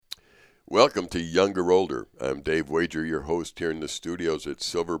Welcome to Younger Older. I'm Dave Wager, your host here in the studios at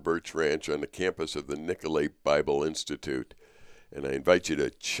Silver Birch Ranch on the campus of the Nicolet Bible Institute. And I invite you to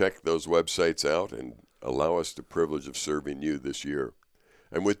check those websites out and allow us the privilege of serving you this year.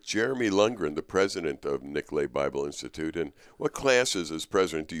 I'm with Jeremy Lundgren, the president of Nicolet Bible Institute. And what classes as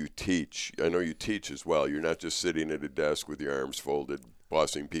president do you teach? I know you teach as well. You're not just sitting at a desk with your arms folded,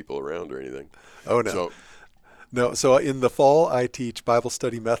 bossing people around or anything. Oh, no. No, so in the fall, I teach Bible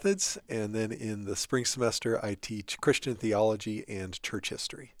study methods, and then in the spring semester, I teach Christian theology and church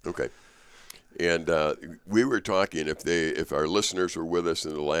history. Okay. And we were talking, if our listeners were with us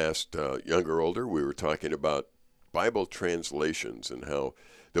in the last Younger Older, we were talking about Bible translations and how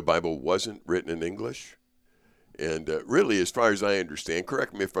the Bible wasn't written in English. And really, as far as I understand,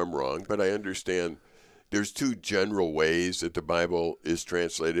 correct me if I'm wrong, but I understand there's two general ways that the Bible is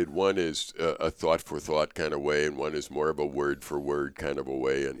translated. One is a thought-for-thought kind of way, and one is more of a word-for-word kind of a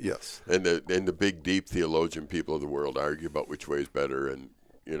way. And, yes. And the big, deep theologian people of the world argue about which way is better. And,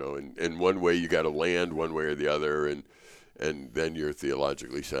 you know, and one way you got to land one way or the other, and then you're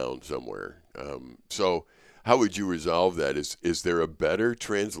theologically sound somewhere. So how would you resolve that? Is there a better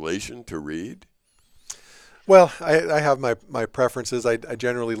translation to read? Well, I have my preferences. I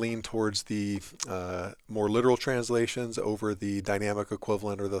generally lean towards the more literal translations over the dynamic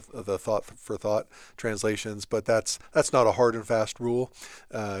equivalent or the thought-for-thought translations, but that's not a hard and fast rule.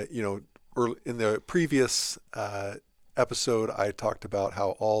 In the previous episode, I talked about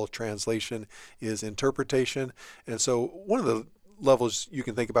how all translation is interpretation, and so one of the levels you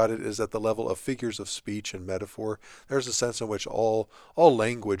can think about it is at the level of figures of speech and metaphor. There's a sense in which all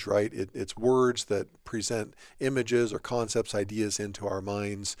language, right? It's words that present images or concepts, ideas into our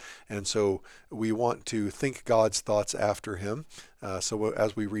minds, and so we want to think God's thoughts after Him. So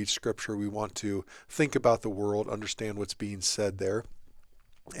as we read Scripture, we want to think about the world, understand what's being said there.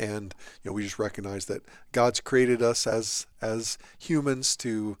 And we just recognize that God's created us as humans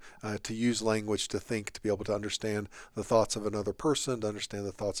to use language to think, to be able to understand the thoughts of another person, to understand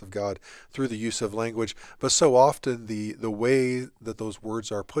the thoughts of God through the use of language. But so often the way that those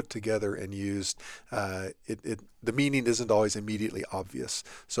words are put together and used, the meaning isn't always immediately obvious.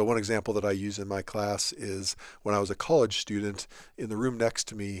 So one example that I use in my class is when I was a college student. In the room next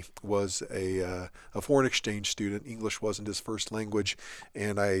to me was a foreign exchange student. English wasn't his first language,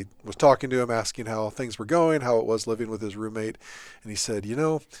 and I was talking to him, asking how things were going, how it was living with his roommate, and he said,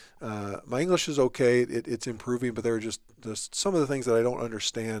 my English is okay, it's improving, but there are just some of the things that I don't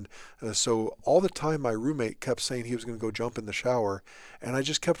understand. So all the time my roommate kept saying he was going to go jump in the shower, and I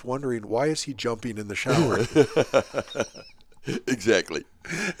just kept wondering, why is he jumping in the shower? Exactly.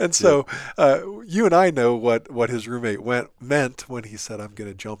 And so you and I know what his roommate meant when he said, I'm going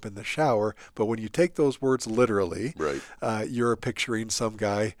to jump in the shower. But when you take those words literally, right. You're picturing some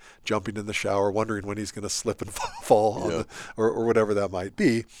guy jumping in the shower, wondering when he's going to slip and fall or whatever that might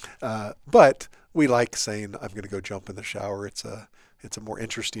be. But we like saying, I'm going to go jump in the shower. It's a more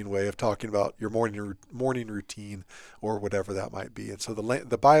interesting way of talking about your morning routine or whatever that might be. And so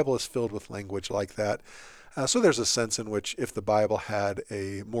the Bible is filled with language like that. So there's a sense in which if the Bible had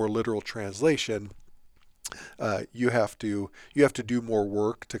a more literal translation, you have to do more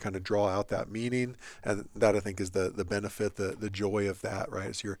work to kind of draw out that meaning, and that I think is the benefit, the joy of that, right?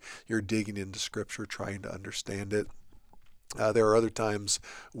 As you're digging into Scripture, trying to understand it. There are other times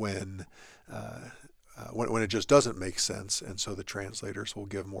when it just doesn't make sense, and so the translators will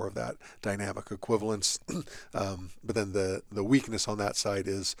give more of that dynamic equivalence. But then the weakness on that side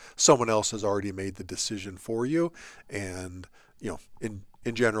is someone else has already made the decision for you, and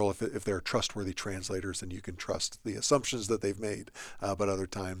in general, if they're trustworthy translators, then you can trust the assumptions that they've made. But other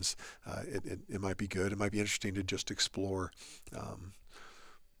times, it might be good. It might be interesting to just explore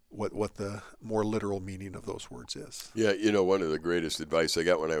what the more literal meaning of those words is. Yeah, one of the greatest advice I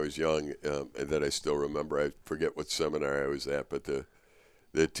got when I was young, and that I still remember, I forget what seminar I was at, but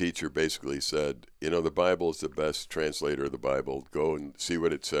the teacher basically said, the Bible is the best translator of the Bible. Go and see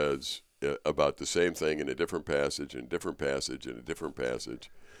what it says about the same thing in a different passage, and a different passage, and a different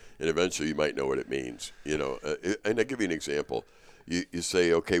passage, and eventually you might know what it means. And I'll give you an example. You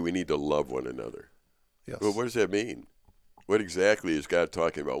say, okay, we need to love one another. Yes. Well, what does that mean? What exactly is God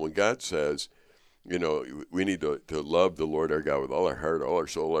talking about? When God says, we need to love the Lord our God with all our heart, all our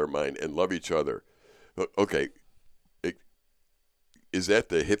soul, our mind, and love each other. Okay, is that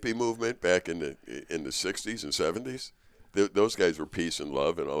the hippie movement back in the 60s and 70s? Those guys were peace and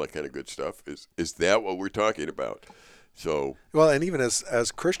love and all that kind of good stuff. Is that what we're talking about? So, Well, and even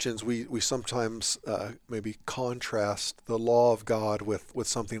as Christians, we sometimes maybe contrast the law of God with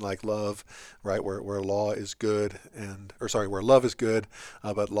something like love, right? Where law is good where love is good,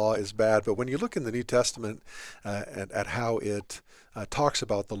 but law is bad. But when you look in the New Testament at how it talks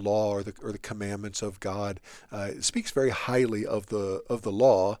about the law or the commandments of God, it speaks very highly of the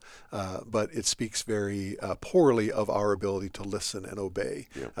law, but it speaks very poorly of our ability to listen and obey.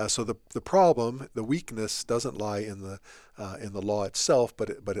 yeah, So the problem, the weakness, doesn't lie in the law itself, but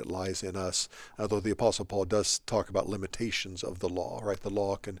it lies in us. Though the Apostle Paul does talk about limitations of the law, right? The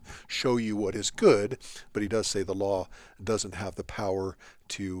law can show you what is good, but he does say the law doesn't have the power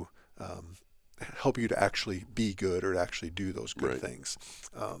to help you to actually be good or to actually do those good right. things.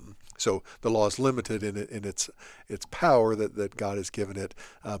 So the law is limited in its power that God has given it,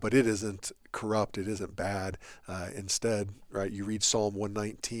 but it isn't corrupt. It isn't bad. Instead, right? You read Psalm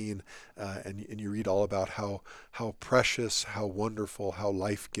 119, and you read all about how precious, how wonderful, how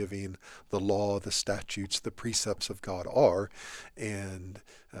life-giving the law, the statutes, the precepts of God are, and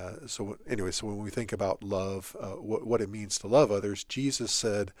so when we think about love, what it means to love others, Jesus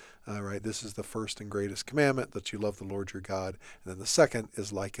said, right, this is the first and greatest commandment, that you love the Lord your God. And then the second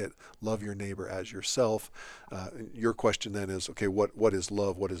is like it, love your neighbor as yourself. Your question then is, okay, what is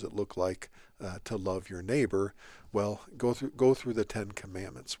love? What does it look like to love your neighbor? Well, go through the 10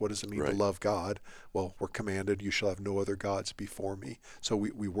 Commandments. What does it mean to Right. love God? Well, we're commanded, you shall have no other gods before me. So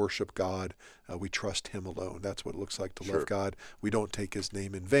we worship God. We trust him alone. That's what it looks like to Sure. love God. We don't take his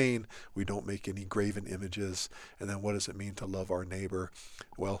name in vain. We don't make any graven images. And then what does it mean to love our neighbor?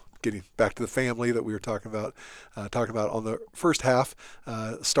 Well, getting back to the family that we were talking about on the first half,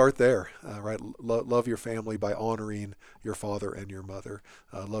 start there, right? Love your family by honoring your father and your mother.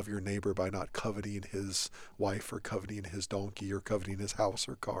 Love your neighbor by not coveting his wife or coveting his donkey or coveting his house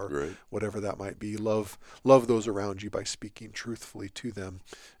or car, Right. whatever that might be. Love those around you by speaking truthfully to them.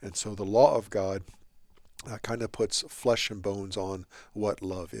 And so the law of God kind of puts flesh and bones on what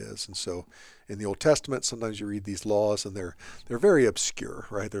love is. And so in the Old Testament, sometimes you read these laws and they're very obscure,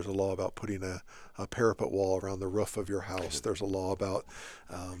 right? There's a law about putting a parapet wall around the roof of your house. There's a law about,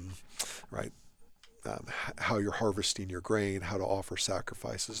 right, how you're harvesting your grain, how to offer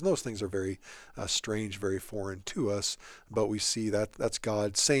sacrifices. And those things are very strange, very foreign to us. But we see that's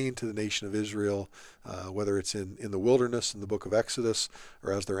God saying to the nation of Israel, whether it's in the wilderness in the book of Exodus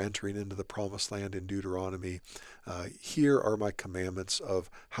or as they're entering into the promised land in Deuteronomy, here are my commandments of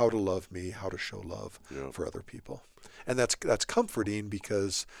how to love me, how to show love Yeah. for other people. And that's comforting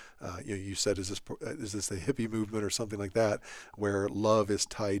because you said, is this the hippie movement or something like that, where love is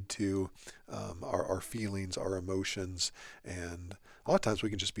tied to our feelings, our emotions, and a lot of times we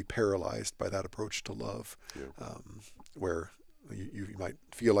can just be paralyzed by that approach to love, Yeah. where you might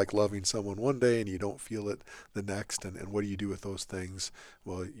feel like loving someone one day and you don't feel it the next. And what do you do with those things?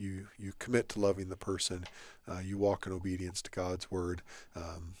 Well, you commit to loving the person. You walk in obedience to God's word.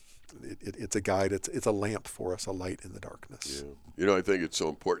 It's a guide. It's a lamp for us, a light in the darkness. Yeah. I think it's so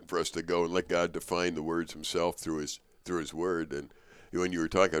important for us to go and let God define the words himself through his word. And when you were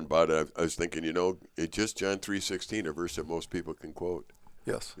talking about it, I was thinking, it's just John 3:16, a verse that most people can quote.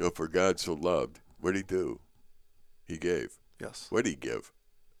 Yes. For God so loved, what did he do? He gave. Yes. What did he give?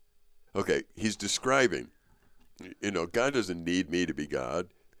 Okay, he's describing, God doesn't need me to be God.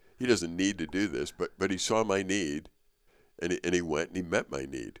 He doesn't need to do this, but he saw my need, and he went and he met my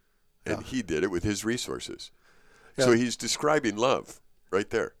need. And he did it with his resources. Yeah. So he's describing love right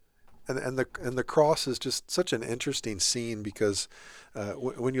there. And the cross is just such an interesting scene because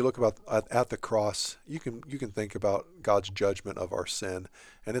when you look at the cross, you can think about God's judgment of our sin,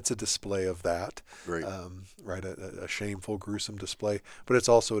 and it's a display of that, Right. Right? A shameful, gruesome display, but it's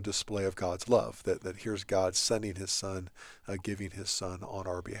also a display of God's love. That here's God sending His Son, giving His Son on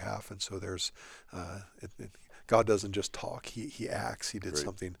our behalf, and so there's God doesn't just talk; He acts. He did Right.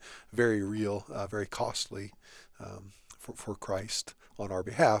 something very real, very costly for Christ on our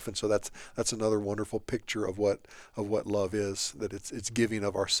behalf, and so that's another wonderful picture of what love is. That it's giving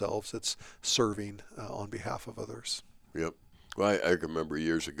of ourselves, it's serving on behalf of others. Yep. Well, I remember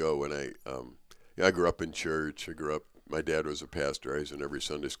years ago when I grew up in church. My dad was a pastor. I was in every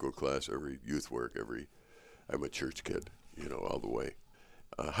Sunday school class, every youth work, I'm a church kid, all the way.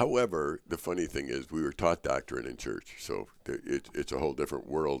 However, the funny thing is we were taught doctrine in church, so it's a whole different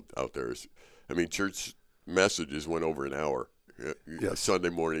world out there. Church messages went over an hour. Yes. Sunday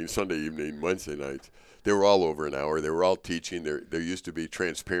morning, Sunday evening, Wednesday nights. They were all over an hour. They were all teaching. There used to be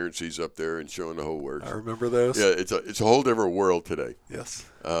transparencies up there and showing the whole works. I remember those. Yeah, it's a whole different world today. Yes.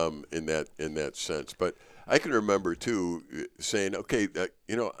 In that sense. But I can remember too saying, okay,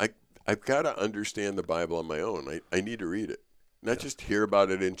 I've got to understand the Bible on my own. I need to read it, not just hear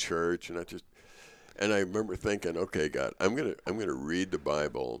about it in church, and not just. And I remember thinking, okay, God, I'm gonna read the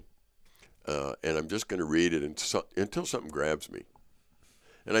Bible, and I'm just gonna read it until something grabs me.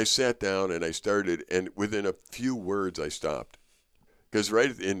 And I sat down and I started, and within a few words I stopped. Because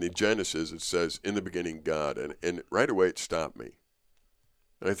right in the Genesis it says, in the beginning God, and right away it stopped me.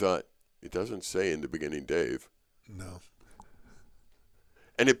 And I thought, it doesn't say in the beginning Dave. No.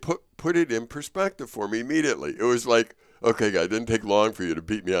 And it put it in perspective for me immediately. It was like, okay, God, it didn't take long for you to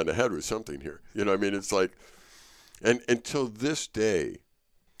beat me on the head with something here. You know what I mean? It's like, and until this day,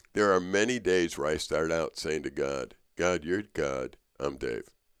 there are many days where I start out saying to God, God, you're God, I'm Dave.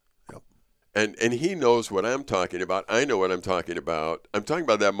 Yep. And he knows what I'm talking about. I know what I'm talking about. I'm talking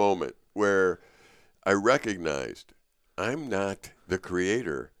about that moment where I recognized I'm not the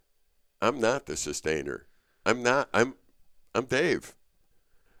creator. I'm not the sustainer. I'm Dave.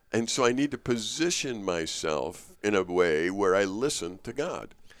 And so I need to position myself in a way where I listen to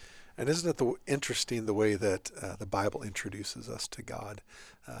God. And isn't it interesting the way that the Bible introduces us to God,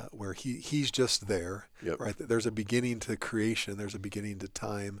 where He's just there, Yep. right? There's a beginning to creation, there's a beginning to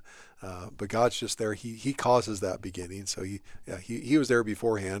time, but God's just there. He causes that beginning. So he was there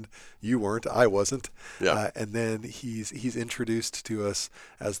beforehand. You weren't. I wasn't. Yeah. And then He's introduced to us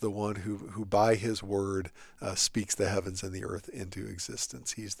as the one who by His word speaks the heavens and the earth into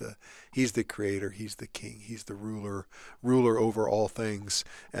existence. He's the creator. He's the king. He's the ruler over all things.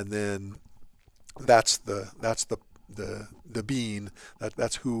 And then that's the being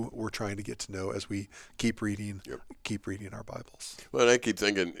that's who we're trying to get to know as we keep reading Yep. our Bibles. Well, and I keep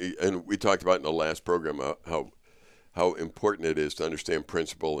thinking, and we talked about in the last program how important it is to understand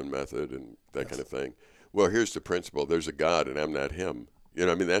principle and method and that kind of thing. Well, here's the principle. There's a God, and I'm not him. You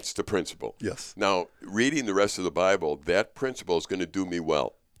know, I mean, that's the principle. Yes. Now, reading the rest of the Bible, that principle is going to do me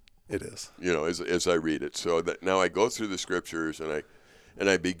well. It is. You know, as I read it. So that now I go through the scriptures and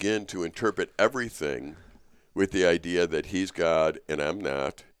I begin to interpret everything with the idea that he's God and I'm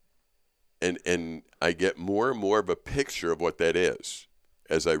not. And I get more and more of a picture of what that is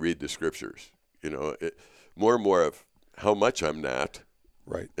as I read the scriptures. You know, more and more of how much I'm not,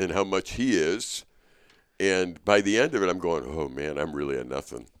 Right. and how much he is. And by the end of it, I'm going, oh man, I'm really a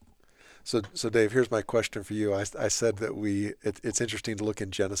nothing. So Dave, here's my question for you. I said that it's interesting to look in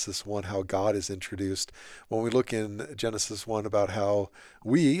Genesis 1 how God is introduced. When we look in Genesis 1 about how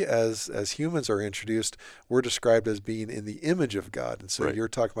we as humans are introduced, we're described as being in the image of God. And so Right. You're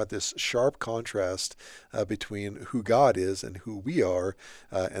talking about this sharp contrast between who God is and who we are,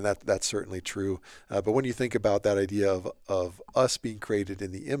 and that's certainly true. But when you think about that idea of us being created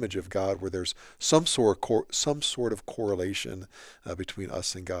in the image of God, where there's some sort of correlation between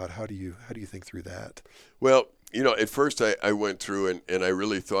us and God, how do you think through that? Well, you know, at first I went through and I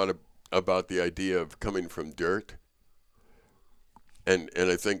really thought about the idea of coming from dirt. And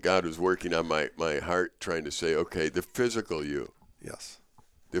I think God was working on my heart, trying to say, okay, the physical you. Yes.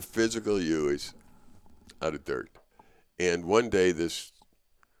 The physical you is out of dirt. And one day this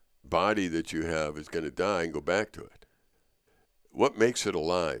body that you have is going to die and go back to it. What makes it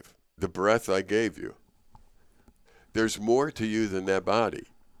alive? The breath I gave you. There's more to you than that body.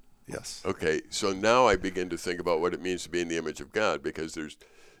 Yes. Okay, so now I begin to think about what it means to be in the image of God, because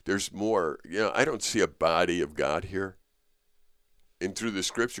there's more. You know, I don't see a body of God here. And through the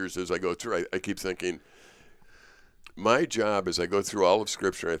scriptures as I go through, I keep thinking, my job as I go through all of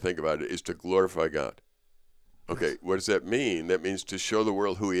Scripture and I think about it is to glorify God. Okay, what does that mean? That means to show the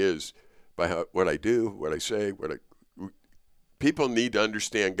world who he is by what I do, what I say, people need to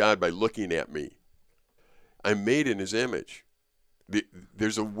understand God by looking at me. I'm made in his image.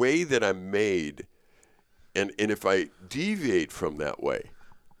 There's a way that I'm made, and if I deviate from that way,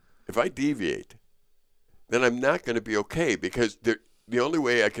 then I'm not going to be okay, because the only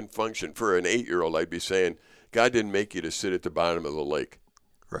way I can function for an 8-year-old, I'd be saying, God didn't make you to sit at the bottom of the lake.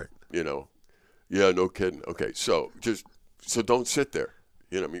 Right. You know, yeah, no kidding. Okay, so don't sit there.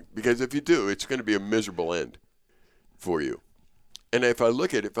 You know what I mean? Because if you do, it's going to be a miserable end for you. And if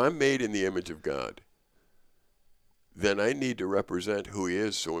I'm made in the image of God, then I need to represent who he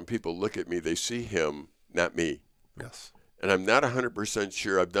is, so when people look at me, they see him, not me. Yes. And I'm not 100%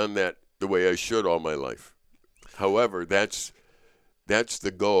 sure I've done that the way I should all my life. However, that's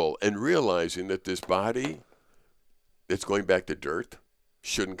the goal. And realizing that this body that's going back to dirt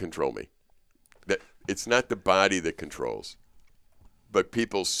shouldn't control me. That it's not the body that controls, but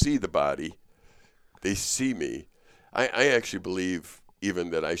people see the body. They see me. I actually believe even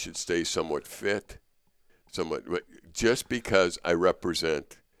that I should stay somewhat fit, just because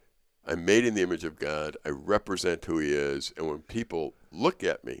I'm made in the image of God. I represent who he is. And when people look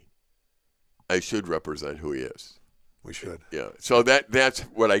at me, I should represent who he is. We should. Yeah. So that's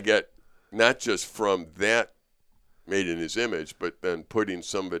what I get, not just from that made in his image, but then putting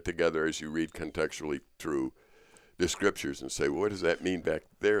some of it together as you read contextually through the scriptures and say, well, what does that mean back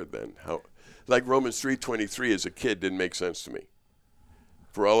there then? How, like Romans 3:23 as a kid didn't make sense to me.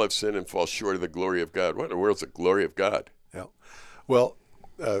 For all have sinned and fall short of the glory of God. What in the world's the glory of God? Yeah. Well,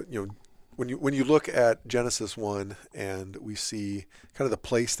 when you look at Genesis 1 and we see kind of the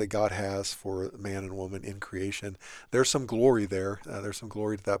place that God has for man and woman in creation, there's some glory there. There's some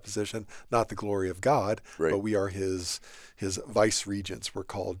glory to that position. Not the glory of God, Right. but we are his vice regents. We're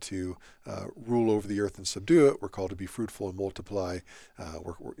called to rule over the earth and subdue it. We're called to be fruitful and multiply.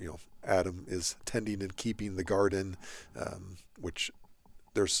 Adam is tending and keeping the garden, which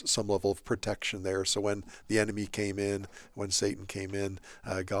there's some level of protection there. So when the enemy came in, when Satan came in,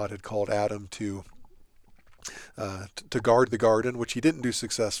 God had called Adam to guard the garden, which he didn't do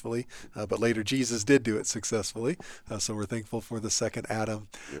successfully, but later Jesus did do it successfully. So we're thankful for the second Adam.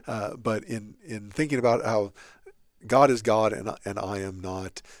 But in thinking about how God is God and I am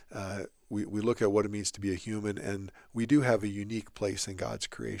not, we look at what it means to be a human, and we do have a unique place in God's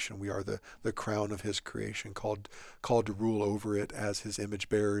creation. We are the crown of his creation, called to rule over it as his image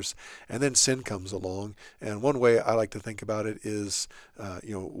bearers. And then sin comes along. And one way I like to think about it is,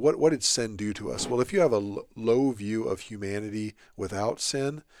 what did sin do to us? Well, if you have a low view of humanity without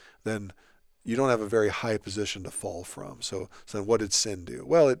sin, then you don't have a very high position to fall from. So what did sin do?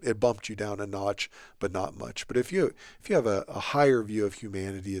 Well, it bumped you down a notch, but not much. But if you have a higher view of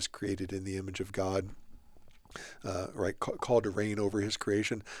humanity as created in the image of God, right, called to reign over his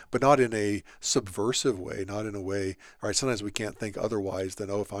creation, but not in a subversive way, not in a way, right, sometimes we can't think otherwise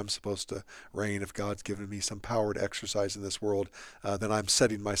than, if I'm supposed to reign, if God's given me some power to exercise in this world, then I'm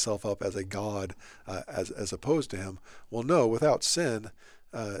setting myself up as a God, as opposed to him. Well, no, without sin,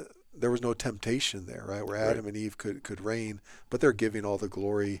 there was no temptation there, right? Where Adam and Eve could reign, but they're giving all the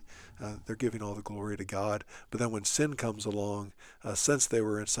glory. They're giving all the glory to God. But then when sin comes along, since they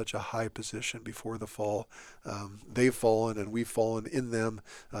were in such a high position before the fall, they've fallen and we've fallen in them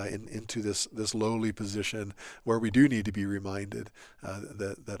into this lowly position where we do need to be reminded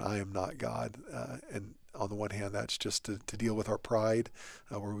that I am not God. And on the one hand, that's just to deal with our pride,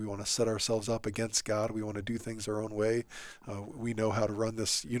 where we want to set ourselves up against God. We want to do things our own way. We know how to run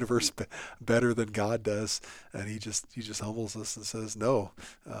this universe better than God does, and He just humbles us and says, "No,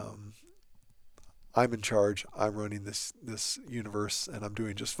 I'm in charge. I'm running this universe, and I'm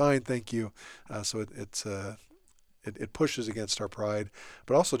doing just fine. Thank you." So it pushes against our pride,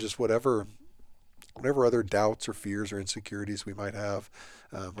 but also just whatever other doubts or fears or insecurities we might have,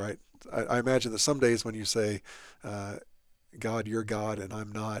 right? I imagine that some days when you say, God, you're God and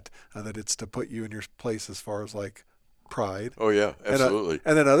I'm not, that it's to put you in your place as far as like pride. Oh yeah, absolutely.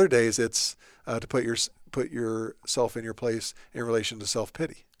 And then other days it's to put yourself in your place in relation to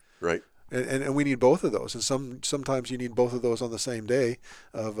self-pity. Right. And we need both of those. And sometimes you need both of those on the same day.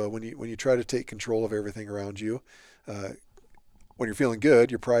 Of when you try to take control of everything around you. When you're feeling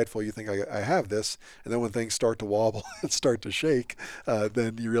good, you're prideful, you think, I have this. And then when things start to wobble and start to shake,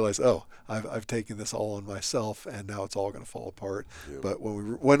 then you realize, I've taken this all on myself, and now it's all going to fall apart. Yeah. But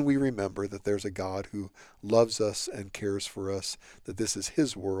when we remember that there's a God who loves us and cares for us, that this is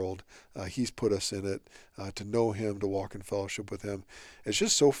his world, he's put us in it, to know him, to walk in fellowship with him, it's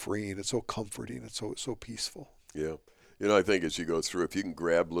just so freeing, it's so comforting, it's so peaceful. Yeah. I think as you go through, if you can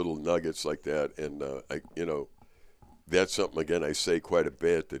grab little nuggets like that, and that's something, again, I say quite a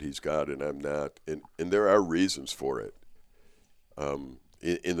bit, that he's God and I'm not. And there are reasons for it.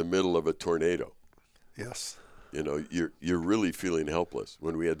 In the middle of a tornado. Yes. You're really feeling helpless.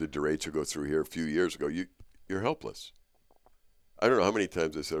 When we had the derecho go through here a few years ago, you're helpless. I don't know how many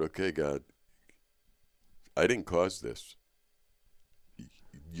times I said, okay, God, I didn't cause this.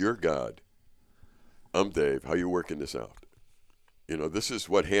 You're God. I'm Dave. How you working this out? This is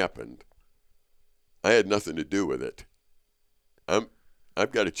what happened. I had nothing to do with it.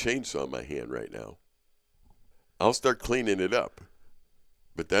 I've got a chainsaw in my hand right now. I'll start cleaning it up.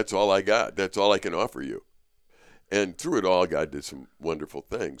 But that's all I got. That's all I can offer you. And through it all, God did some wonderful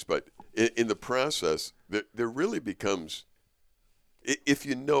things. But in the process, there really becomes, if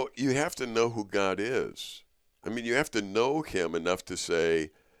you have to know who God is. I mean, you have to know him enough to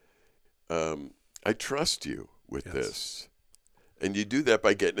say, I trust you with this. And you do that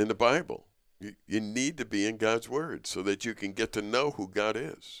by getting in the Bible. You need to be in God's Word so that you can get to know who God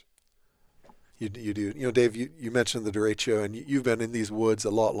is. You do. Dave, you mentioned the derecho, and you've been in these woods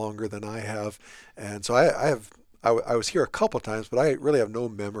a lot longer than I have. And so I was here a couple times, but I really have no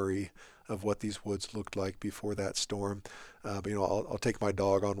memory of what these woods looked like before that storm. But I'll take my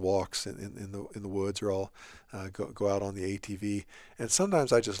dog on walks in the woods, or I'll go out on the ATV. And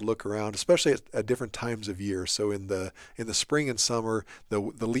sometimes I just look around, especially at different times of year. So in the spring and summer, the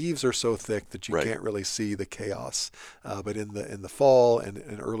leaves are so thick that you Right. can't really see the chaos. But in the fall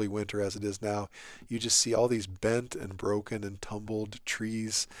and early winter, as it is now, you just see all these bent and broken and tumbled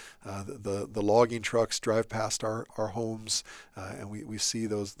trees. The logging trucks drive past our homes, and we see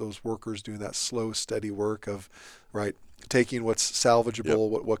those workers doing that slow, steady work of, right, taking what's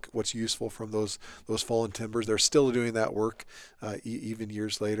salvageable, Yep. what's useful from those fallen timbers. They're still doing that work even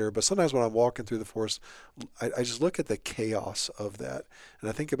years later. But sometimes when I'm walking through the forest, I just look at the chaos of that, and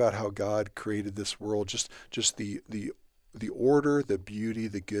I think about how God created this world, just the order, the beauty,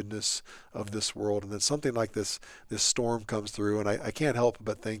 the goodness of this world. And then something like this storm comes through, and I can't help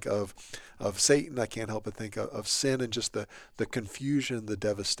but think of Satan. I can't help but think of sin, and just the confusion, the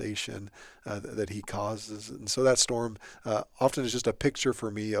devastation that he causes. And so that storm often is just a picture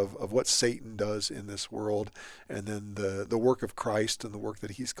for me of what Satan does in this world, and then the work of Christ and the work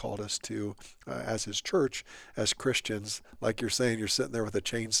that he's called us to as his church, as Christians. Like you're saying, you're sitting there with a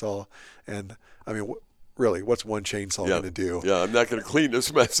chainsaw, and I mean, really, what's one chainsaw Yeah. going to do? Yeah, I'm not going to clean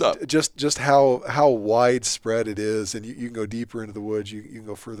this mess up. Just how widespread it is, and you can go deeper into the woods. You can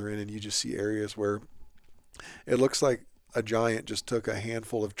go further in, and you just see areas where it looks like a giant just took a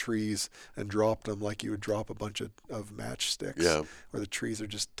handful of trees and dropped them like you would drop a bunch of matchsticks, Yeah. where the trees are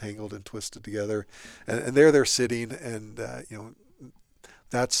just tangled and twisted together. And there they're sitting, and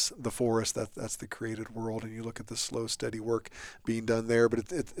that's the forest. That's the created world, and you look at the slow, steady work being done there. But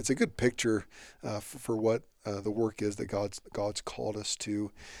it's a good picture for what the work is that God's called us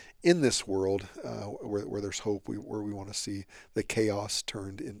to in this world, where there's hope, where we want to see the chaos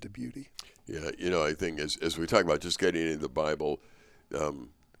turned into beauty. Yeah, I think as we talk about just getting into the Bible,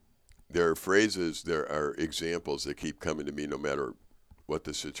 there are phrases, there are examples that keep coming to me no matter what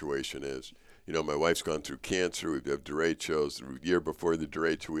the situation is. My wife's gone through cancer. We have derechos. The year before the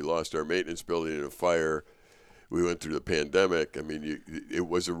derecho, we lost our maintenance building in a fire. We went through the pandemic. I mean, it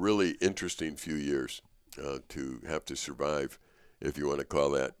was a really interesting few years to have to survive, if you want to call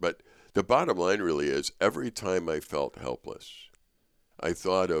that. But the bottom line really is, every time I felt helpless, I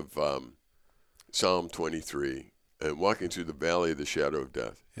thought of Psalm 23 and walking through the valley of the shadow of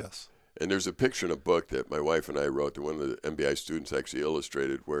death. Yes. And there's a picture in a book that my wife and I wrote that one of the MBI students actually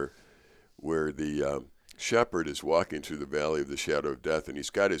illustrated, where the shepherd is walking through the valley of the shadow of death, and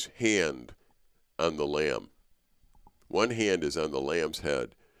he's got his hand on the lamb. One hand is on the lamb's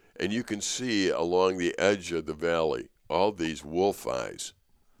head, and you can see along the edge of the valley all these wolf eyes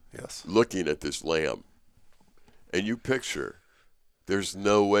Yes. looking at this lamb. And you picture, there's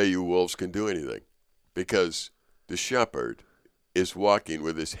no way you wolves can do anything, because the shepherd is walking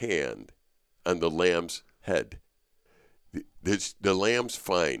with his hand on the lamb's head. The lamb's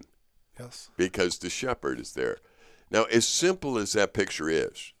fine, Yes. because the shepherd is there. Now, as simple as that picture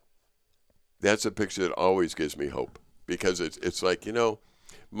is, that's a picture that always gives me hope, because it's like,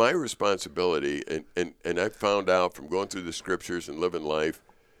 my responsibility, and I found out from going through the scriptures and living life,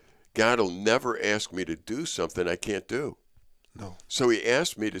 God will never ask me to do something I can't do. No. So he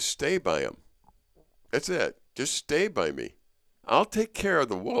asked me to stay by him. That's it. Just stay by me. I'll take care of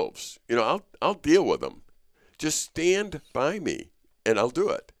the wolves. I'll deal with them. Just stand by me, and I'll do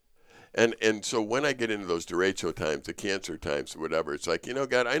it. And so when I get into those derecho times, the cancer times, whatever, it's like,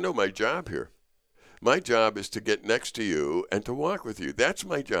 God, I know my job here. My job is to get next to you and to walk with you. That's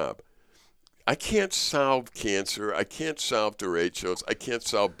my job. I can't solve cancer. I can't solve derechos. I can't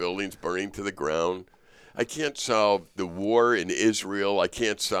solve buildings burning to the ground. I can't solve the war in Israel. I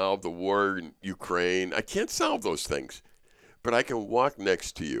can't solve the war in Ukraine. I can't solve those things. But I can walk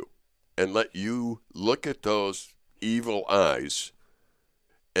next to you and let you look at those evil eyes.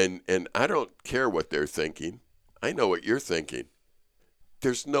 And I don't care what they're thinking. I know what you're thinking.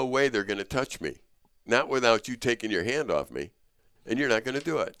 There's no way they're going to touch me. Not without you taking your hand off me. And you're not going to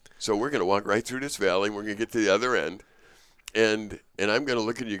do it. So we're going to walk right through this valley. And we're going to get to the other end. And I'm going to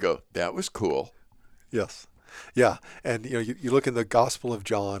look at you and go, that was cool. Yes. Yeah. And you look in the Gospel of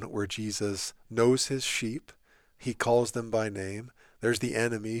John, where Jesus knows his sheep. He calls them by name. There's the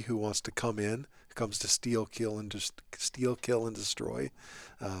enemy who wants to come in, comes to steal, kill, and destroy.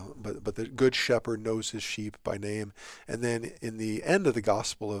 But the good shepherd knows his sheep by name. And then in the end of the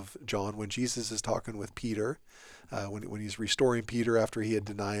Gospel of John, when Jesus is talking with Peter, when he's restoring Peter after he had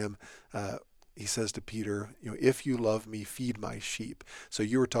denied him, he says to Peter, if you love me, feed my sheep. So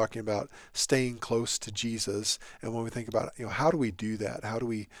you were talking about staying close to Jesus. And when we think about, how do we do that? How do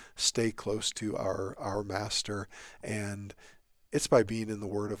we stay close to our master? And It's by being in the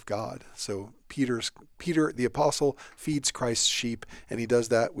Word of God. So Peter, the apostle, feeds Christ's sheep, and he does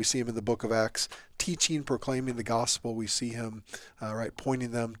that. We see him in the book of Acts, teaching, proclaiming the gospel. We see him,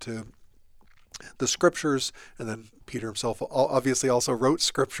 pointing them to the scriptures, and then Peter himself obviously also wrote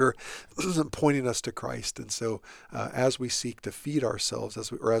scripture pointing us to Christ. And so as we seek to feed ourselves,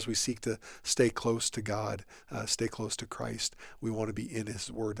 as we seek to stay close to God, stay close to Christ, we want to be in his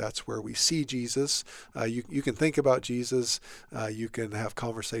word. That's where we see Jesus. You can think about Jesus, you can have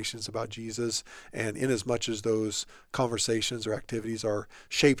conversations about Jesus, and in as much as those conversations or activities are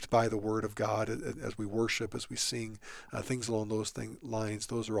shaped by the word of God, as we worship, as we sing, things along those lines,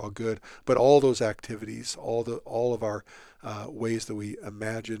 those are all good. But all those activities, all of our ways that we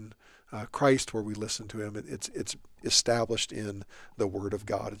imagine Christ, where we listen to him, it's established in the Word of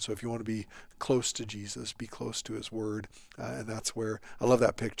God. And so if you want to be close to Jesus, be close to his Word. And that's where I love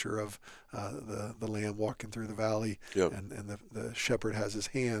that picture of the lamb walking through the valley, Yep. and the shepherd has his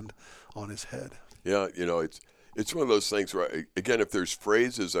hand on his head. Yeah, it's one of those things where, again, if there's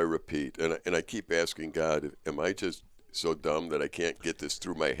phrases I repeat, and I keep asking God, am I just so dumb that I can't get this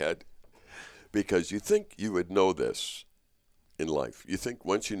through my head? Because you think you would know this in life. You think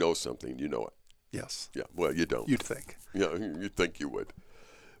once you know something, you know it. Yes. Yeah, well, you don't. You'd think. Yeah, you think you would.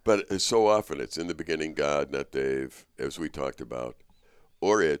 But so often it's in the beginning, God, not Dave, as we talked about.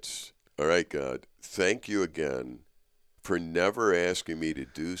 Or it's, all right, God, thank you again for never asking me to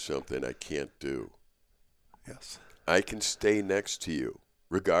do something I can't do. Yes. I can stay next to you,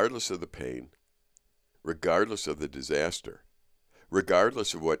 regardless of the pain, regardless of the disaster,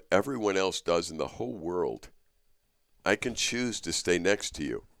 regardless of what everyone else does in the whole world. I can choose to stay next to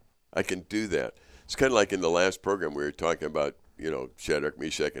you. I can do that. It's kind of like in the last program we were talking about, Shadrach,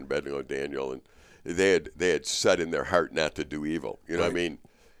 Meshach, and Abednego, Daniel, and they had set in their heart not to do evil. You know what I mean?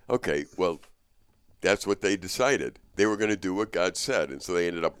 Okay, well, that's what they decided. They were going to do what God said, and so they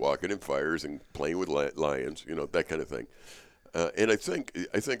ended up walking in fires and playing with lions, that kind of thing. And I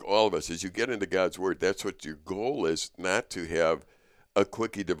think all of us, as you get into God's Word, that's what your goal is, not to have a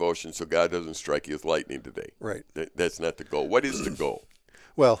quickie devotion so God doesn't strike you with lightning today. Right. That's not the goal. What is the goal?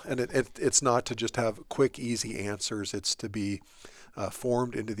 Well, and it's not to just have quick, easy answers. It's to be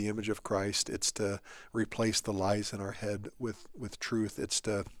formed into the image of Christ. It's to replace the lies in our head with truth. It's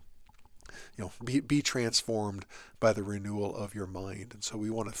to be transformed by the renewal of your mind. And so we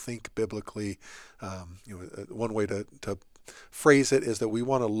want to think biblically. One way to phrase it is that we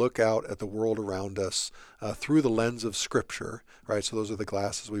want to look out at the world around us through the lens of Scripture, right? So those are the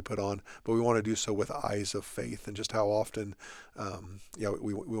glasses we put on, but we want to do so with eyes of faith. And just how often,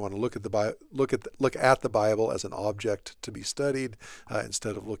 we want to look at the Bible as an object to be studied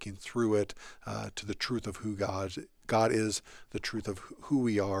instead of looking through it to the truth of who God is, the truth of who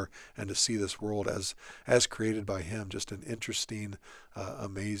we are, and to see this world as created by him. Just an interesting,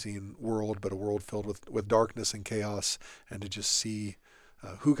 amazing world, but a world filled with darkness and chaos, and to just see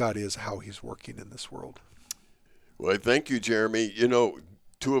who God is, how he's working in this world. Well, thank you, Jeremy.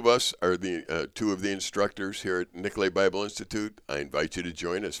 Two of us are the two of the instructors here at Nicolet Bible Institute. I invite you to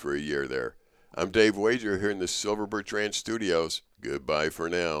join us for a year there. I'm Dave Wager here in the Silver Birch Ranch studios. Goodbye for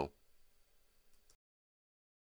now.